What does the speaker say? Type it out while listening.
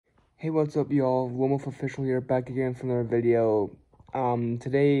Hey, what's up, y'all? Lomov Official here, back again for another video.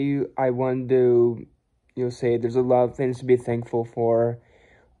 Today I wanted to, say there's a lot of things to be thankful for.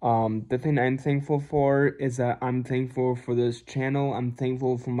 The thing I'm thankful for is that I'm thankful for this channel. I'm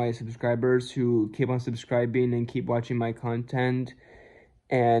thankful for my subscribers who keep on subscribing and keep watching my content,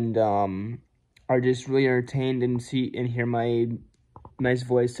 and are just really entertained and see and hear my nice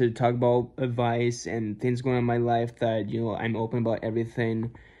voice to talk about advice and things going on in my life that I'm open about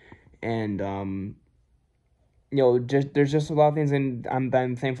everything. And just there's just a lot of things that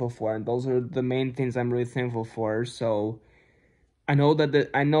I'm thankful for, and those are the main things I'm really thankful for. So I know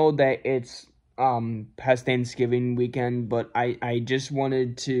that it's past Thanksgiving weekend, but I just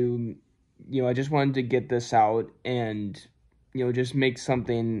wanted to get this out and just make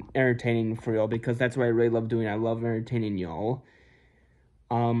something entertaining for y'all, because that's what I really love doing. I love entertaining y'all.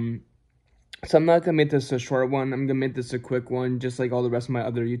 um so I'm not gonna make this a short one. I'm gonna make this a quick one, just like all the rest of my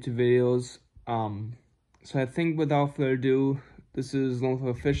other YouTube videos. So I think without further ado, this is Lomov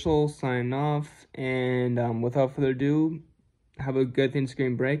Official signing off. And without further ado, have a good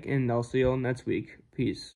Thanksgiving break, and I'll see y'all next week. Peace.